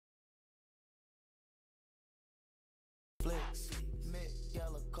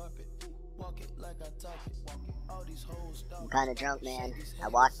I'm kinda drunk, man. I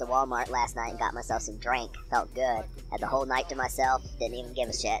walked to Walmart last night and got myself some drink. Felt good. Had the whole night to myself. Didn't even give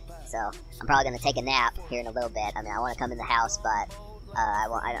a shit. So I'm probably gonna take a nap here in a little bit. I mean, I want to come in the house, but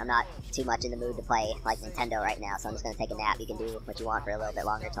I'm not too much in the mood to play like Nintendo right now. So I'm just gonna take a nap. You can do what you want for a little bit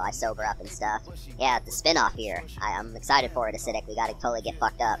longer till I sober up and stuff. Yeah, the spin-off here. I'm excited for it, Acidic. We gotta totally get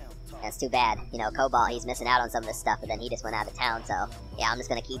fucked up. And it's too bad. You know, Cobalt, he's missing out on some of this stuff, but then he just went out of town, so yeah, I'm just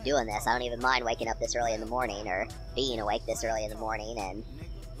gonna keep doing this. I don't even mind waking up this early in the morning, or being awake this early in the morning, and,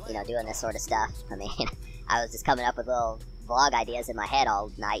 you know, doing this sort of stuff. I mean, I was just coming up with little vlog ideas in my head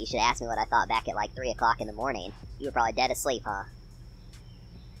all night. You should ask me what I thought back at like 3 o'clock in the morning. You were probably dead asleep, huh?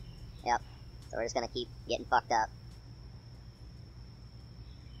 Yep. So we're just gonna keep getting fucked up.